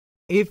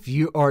If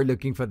you are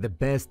looking for the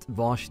best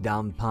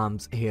washdown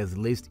pumps, here's a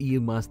list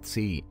you must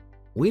see.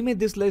 We made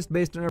this list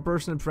based on our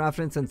personal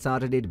preference and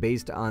started it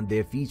based on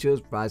their features,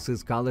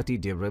 prices, quality,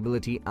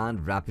 durability,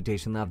 and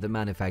reputation of the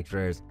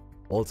manufacturers.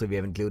 Also, we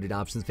have included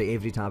options for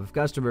every type of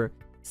customer,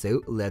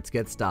 so let's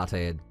get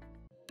started.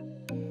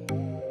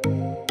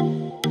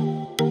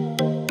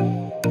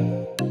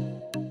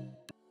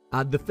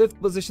 At the 5th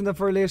position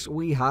of our list,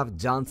 we have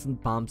Johnson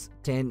Pumps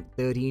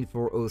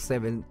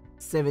 10-13407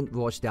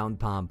 7-washdown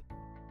pump.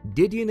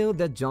 Did you know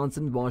that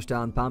Johnson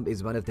Washdown Pump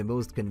is one of the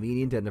most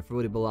convenient and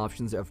affordable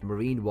options of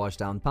marine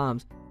washdown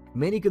pumps?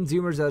 Many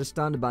consumers are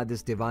stunned by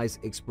this device's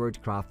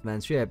expert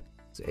craftsmanship,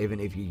 so even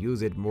if you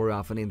use it more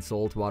often in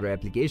saltwater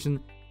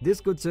application,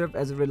 this could serve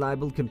as a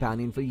reliable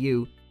companion for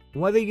you.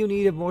 Whether you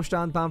need a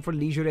washdown pump for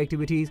leisure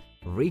activities,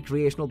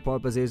 recreational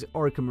purposes,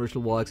 or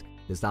commercial works,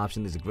 this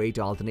option is a great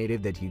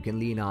alternative that you can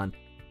lean on.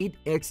 It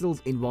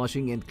excels in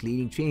washing and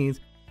cleaning chains,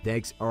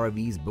 decks,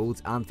 RVs,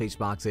 boats, and fish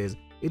boxes.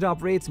 It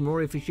operates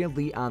more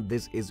efficiently, and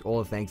this is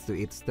all thanks to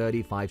its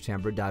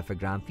 35-chamber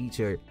diaphragm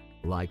feature.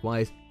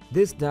 Likewise,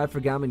 this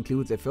diaphragm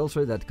includes a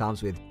filter that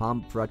comes with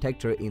pump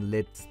protector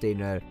inlet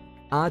strainer,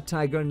 a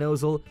tiger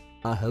nozzle,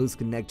 a hose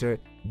connector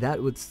that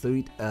would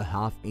suit a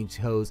half-inch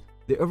hose.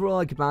 The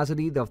overall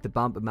capacity of the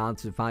pump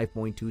amounts to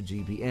 5.2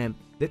 GPM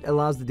that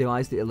allows the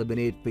device to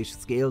eliminate fish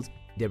scales,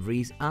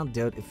 debris, and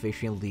dirt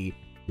efficiently.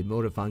 The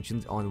motor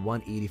functions on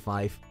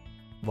 185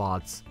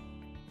 watts.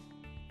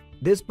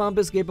 This pump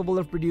is capable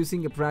of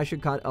producing a pressure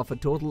cut of a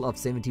total of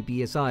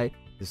 70 psi.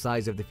 The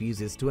size of the fuse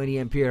is 20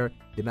 ampere.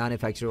 The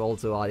manufacturer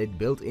also added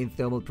built-in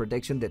thermal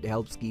protection that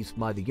helps keep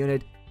the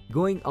unit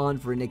going on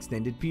for an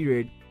extended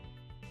period.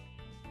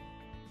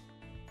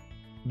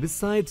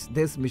 Besides,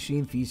 this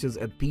machine features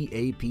a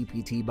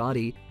PAPPT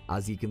body.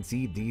 As you can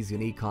see, these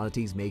unique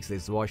qualities makes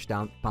this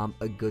washdown pump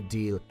a good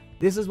deal.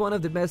 This is one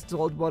of the best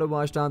saltwater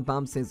washdown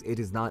pumps since it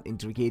is not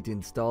intricate to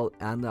install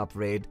and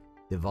operate.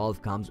 The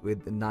valve comes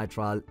with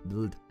nitrile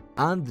build,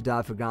 and the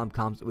diaphragm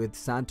comes with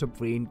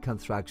Santoprene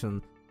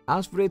construction.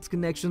 As for its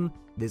connection,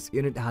 this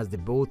unit has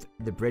both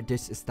the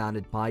British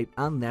standard pipe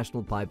and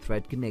national pipe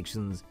thread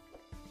connections.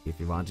 If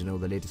you want to know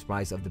the latest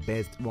price of the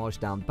best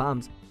washdown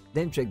pumps,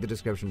 then check the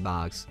description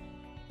box.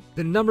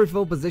 The number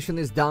 4 position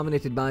is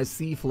dominated by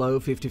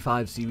SEAFLO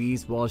 55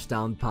 series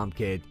washdown pump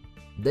kit.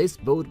 This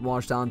boat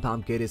washdown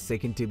pump kit is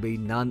second to be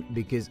none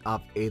because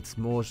of its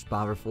most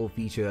powerful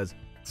features.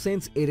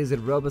 Since it is a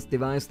robust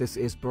device, this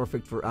is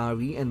perfect for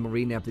RV and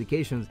marine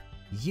applications.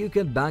 You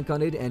can bank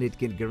on it, and it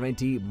can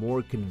guarantee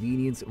more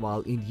convenience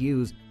while in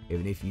use.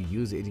 Even if you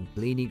use it in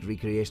cleaning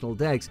recreational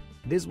decks,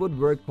 this would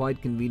work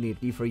quite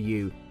conveniently for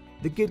you.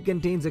 The kit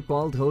contains a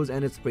coiled hose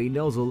and a spray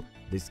nozzle.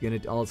 This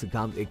unit also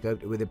comes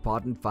equipped with a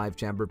potent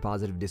 5-chamber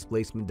positive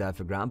displacement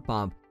diaphragm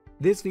pump.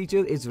 This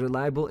feature is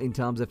reliable in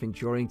terms of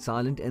ensuring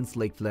silent and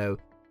slick flow.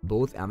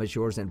 Both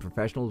amateurs and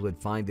professionals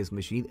would find this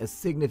machine a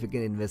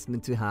significant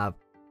investment to have.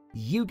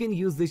 You can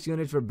use this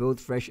unit for both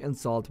fresh and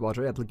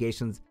saltwater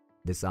applications.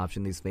 This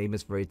option is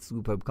famous for its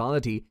superb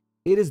quality.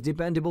 It is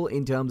dependable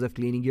in terms of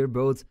cleaning your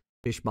boats,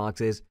 fish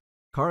boxes,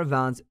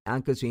 caravans,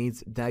 anchor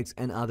chains, decks,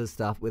 and other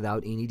stuff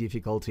without any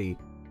difficulty.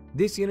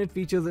 This unit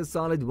features a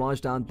solid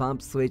washdown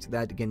pump switch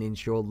that can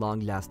ensure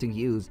long-lasting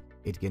use.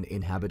 It can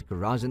inhibit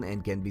corrosion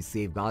and can be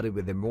safeguarded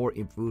with a more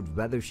improved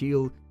weather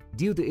shield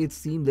due to its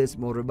seamless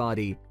motor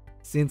body.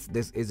 Since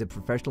this is a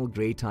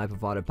professional-grade type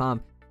of water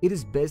pump, it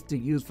is best to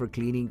use for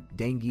cleaning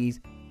dinghies,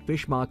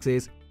 fish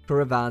boxes,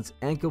 caravans,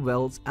 anchor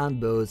wells,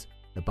 and boats.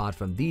 Apart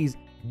from these,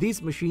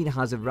 this machine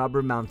has a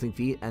rubber mounting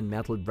feet and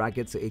metal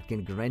bracket, so it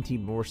can guarantee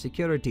more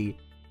security.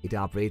 It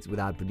operates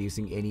without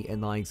producing any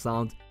annoying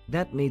sounds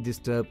that may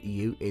disturb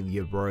you in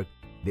your work.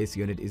 This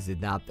unit is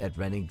adept at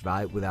running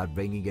dry without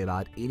bringing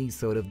about any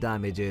sort of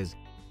damages.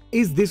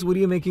 Is this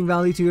video making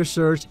value to your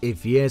search?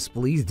 If yes,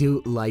 please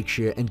do like,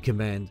 share, and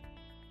comment.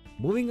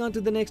 Moving on to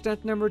the next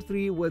at number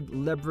 3 with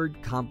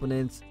Lippert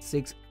Components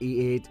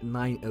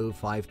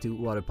 6A89052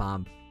 water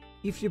pump.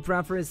 If you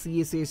prefer a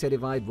CSA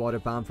certified water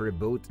pump for a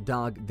boat,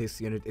 dog,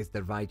 this unit is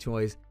the right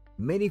choice.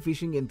 Many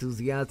fishing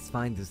enthusiasts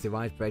find this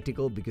device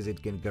practical because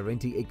it can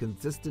guarantee a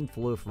consistent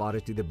flow of water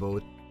to the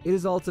boat. It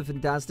is also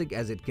fantastic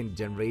as it can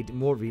generate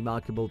more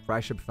remarkable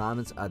pressure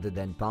performance other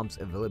than pumps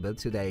available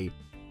today.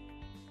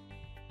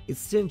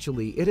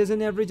 Essentially, it has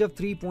an average of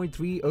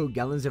 3.30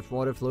 gallons of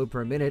water flow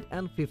per minute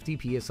and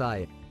 50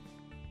 psi.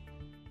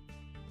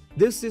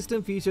 This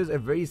system features a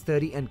very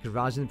sturdy and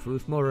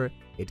corrosion-proof motor.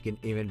 It can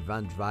even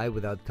run dry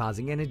without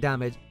causing any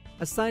damage.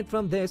 Aside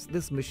from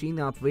this machine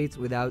operates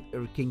without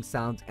irking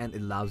sounds and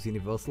allows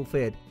universal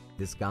fit.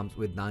 This comes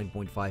with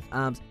 9.5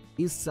 amps,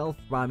 is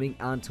self-priming,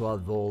 and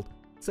 12 volt.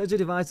 Such a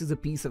device is a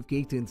piece of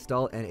cake to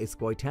install and is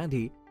quite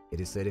handy. It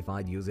is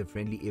certified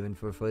user-friendly even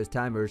for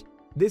first-timers.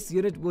 This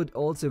unit would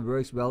also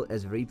work well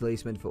as a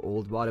replacement for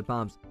old water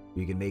pumps.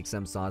 You can make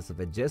some sorts of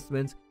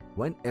adjustments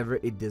whenever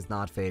it does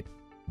not fit.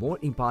 More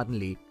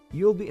importantly,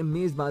 you'll be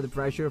amazed by the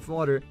pressure of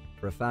water.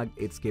 For a fact,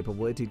 its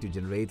capability to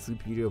generate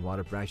superior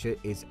water pressure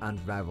is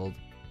unrivaled.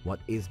 What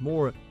is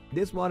more,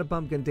 this water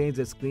pump contains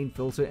a screen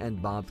filter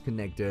and barbed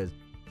connectors.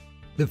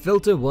 The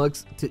filter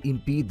works to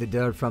impede the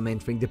dirt from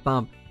entering the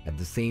pump. At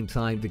the same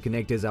time, the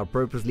connectors are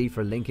purposely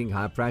for linking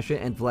high pressure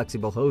and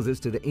flexible hoses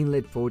to the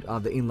inlet port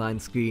of the inline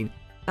screen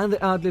and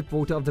the outlet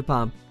port of the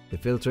pump. The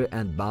filter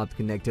and bath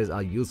connectors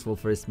are useful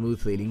for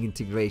smooth sealing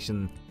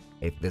integration.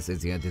 If this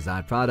is your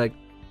desired product,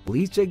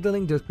 please check the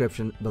link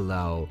description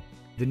below.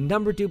 The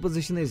number 2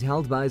 position is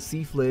held by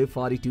SEAFLO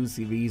 42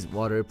 series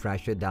water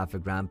pressure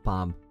diaphragm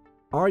pump.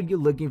 Are you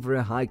looking for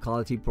a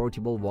high-quality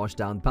portable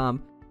washdown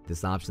pump?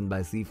 This option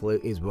by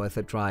SEAFLO is worth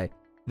a try.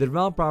 The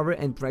raw power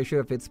and pressure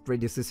of its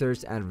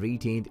predecessors are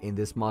retained in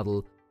this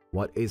model.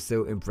 What is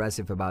so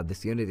impressive about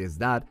this unit is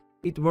that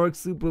it works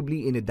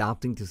superbly in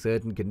adapting to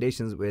certain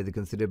conditions where the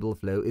considerable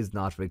flow is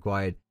not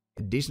required.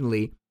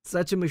 Additionally,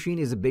 such a machine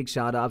is a big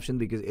shot option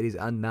because it is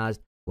unmatched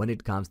when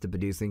it comes to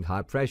producing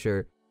high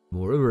pressure.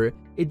 Moreover,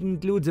 it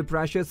includes a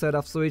pressure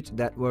set-off switch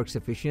that works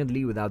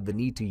efficiently without the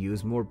need to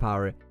use more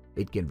power.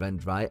 It can run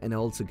dry and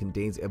also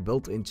contains a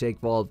built-in check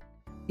valve.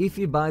 If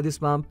you buy this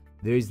pump,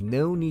 there is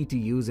no need to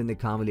use an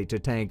accumulator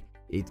tank.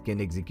 It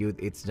can execute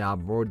its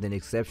job more than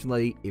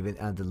exceptionally even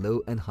at the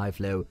low and high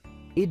flow.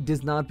 It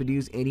does not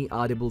produce any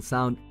audible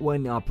sound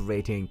when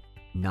operating.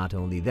 Not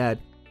only that,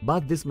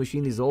 but this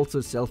machine is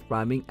also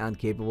self-priming and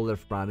capable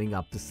of priming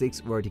up to 6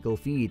 vertical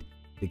feet.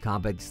 The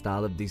compact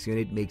style of this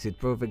unit makes it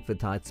perfect for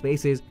tight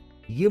spaces.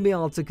 You may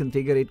also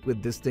configure it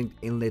with distinct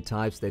inlet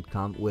types that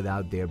come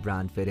without their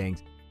brand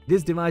fittings.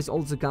 This device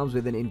also comes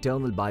with an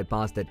internal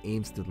bypass that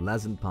aims to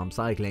lessen pump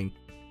cycling.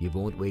 You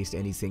won't waste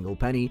any single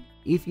penny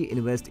if you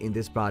invest in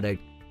this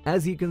product.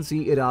 As you can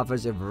see, it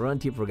offers a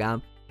warranty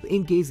program.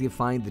 In case you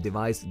find the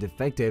device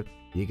defective,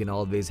 you can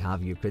always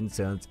have your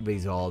concerns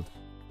resolved.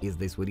 Is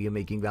this video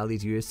making value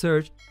to your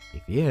search?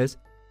 If yes,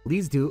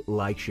 please do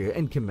like, share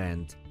and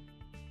comment.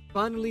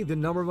 Finally, the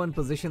number 1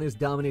 position is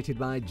dominated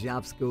by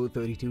Jabsco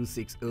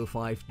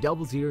 32605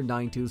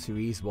 0092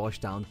 series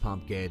washdown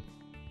pump kit.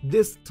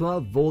 This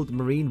 12-volt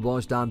marine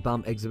washdown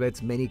pump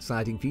exhibits many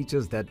exciting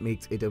features that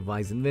makes it a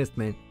wise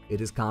investment. It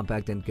is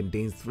compact and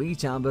contains 3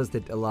 chambers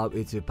that allow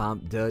it to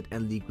pump dirt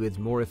and liquids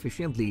more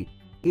efficiently.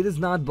 It is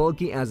not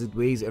bulky as it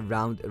weighs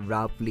around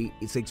roughly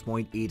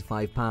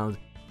 6.85 pounds.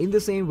 In the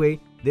same way,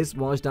 this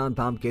washdown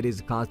pump kit is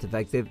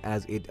cost-effective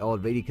as it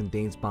already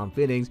contains pump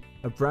fittings,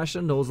 a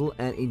pressure nozzle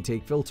and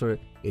intake filter.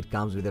 It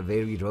comes with a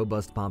very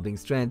robust pumping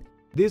strength.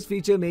 This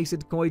feature makes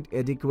it quite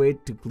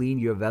adequate to clean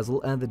your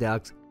vessel and the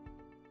ducts.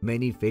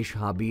 Many fish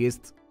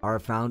hobbyists are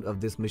fond of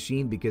this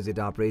machine because it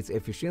operates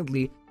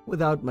efficiently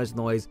without much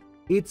noise.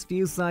 Its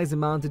fuse size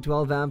amounts to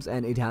 12 amps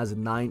and it has a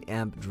 9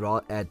 amp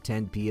draw at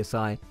 10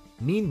 psi.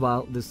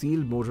 Meanwhile, the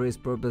sealed motor is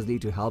purposely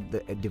to help the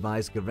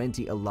device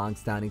guarantee a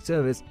long-standing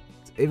service.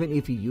 So even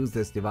if you use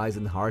this device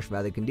in harsh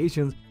weather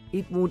conditions,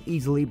 it won't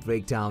easily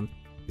break down.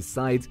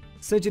 Besides,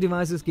 such a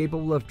device is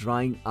capable of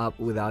drying up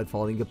without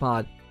falling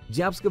apart.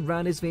 Jabsco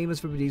brand is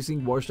famous for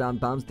producing washdown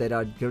pumps that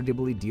are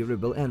incredibly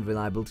durable and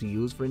reliable to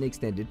use for an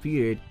extended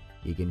period.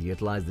 You can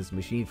utilize this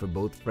machine for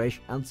both fresh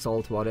and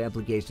saltwater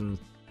applications.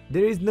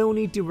 There is no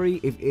need to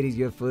worry if it is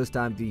your first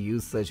time to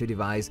use such a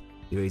device.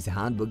 There is a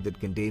handbook that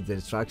contains the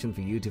instruction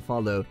for you to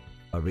follow.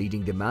 By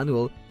reading the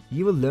manual,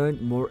 you will learn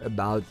more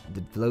about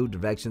the flow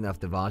direction of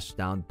the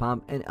washdown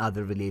pump and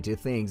other related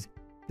things.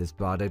 This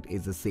product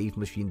is a safe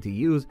machine to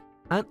use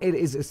and it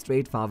is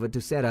straightforward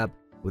to set up.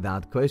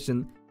 Without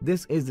question,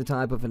 this is the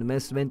type of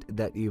investment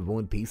that you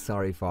won't be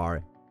sorry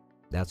for.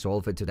 That's all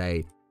for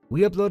today.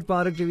 We upload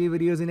product review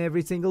videos in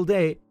every single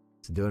day,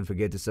 so don't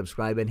forget to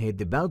subscribe and hit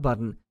the bell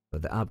button for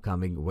the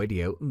upcoming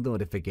video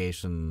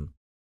notification.